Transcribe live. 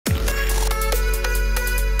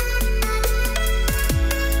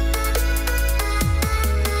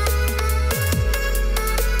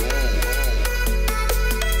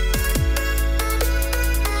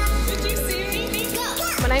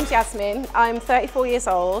name's Yasmine. I'm 34 years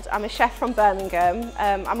old. I'm a chef from Birmingham.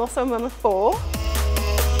 I'm also a mum of 4.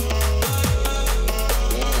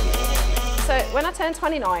 So when I turned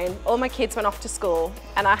 29, all my kids went off to school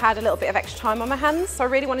and I had a little bit of extra time on my hands, so I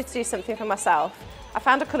really wanted to do something for myself. I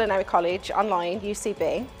found a culinary college online,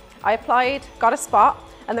 UCB. I applied, got a spot,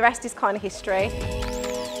 and the rest is kind of history.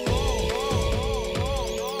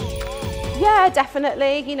 Yeah,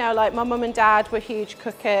 definitely. You know, like my mum and dad were huge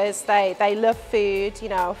cookers. They love food. You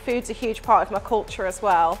know, food's a huge part of my culture as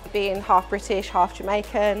well, being half British, half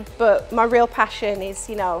Jamaican. But my real passion is,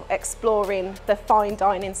 you know, exploring the fine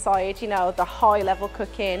dining side, you know, the high level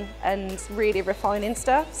cooking and really refining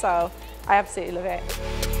stuff. So I absolutely love it.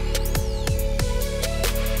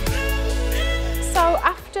 So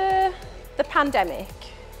after the pandemic,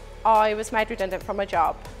 I was made redundant from my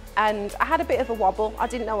job. And I had a bit of a wobble. I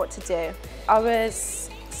didn't know what to do. I was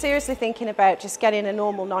seriously thinking about just getting a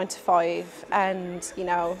normal 9 to 5 and, you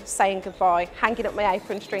know, saying goodbye, hanging up my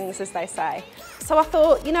apron strings, as they say. So I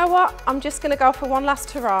thought, you know what, I'm just going to go for one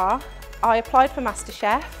last hurrah. I applied for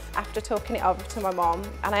MasterChef after talking it over to my mom,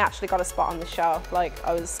 and I actually got a spot on the show. Like,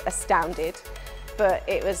 I was astounded, but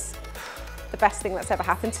it was the best thing that's ever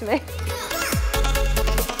happened to me.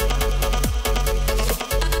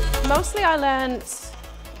 Mostly I learned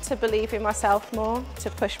to believe in myself more, to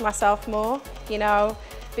push myself more. You know,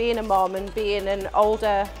 being a mom and being an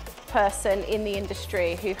older person in the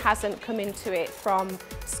industry who hasn't come into it from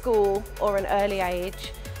school or an early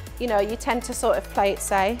age, you know, you tend to sort of play it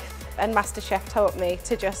safe, and MasterChef taught me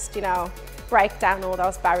to just, you know, break down all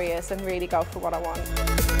those barriers and really go for what I want.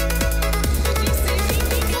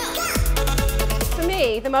 For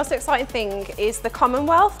me, the most exciting thing is the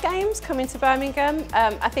Commonwealth Games coming to Birmingham.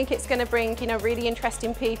 I think it's going to bring, you know, really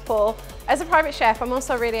interesting people. As a private chef, I'm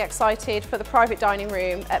also really excited for the private dining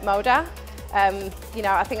room at Moda. You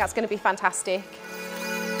know, I think that's going to be fantastic.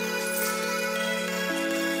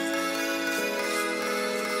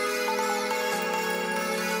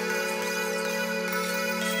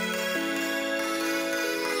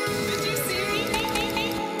 Did you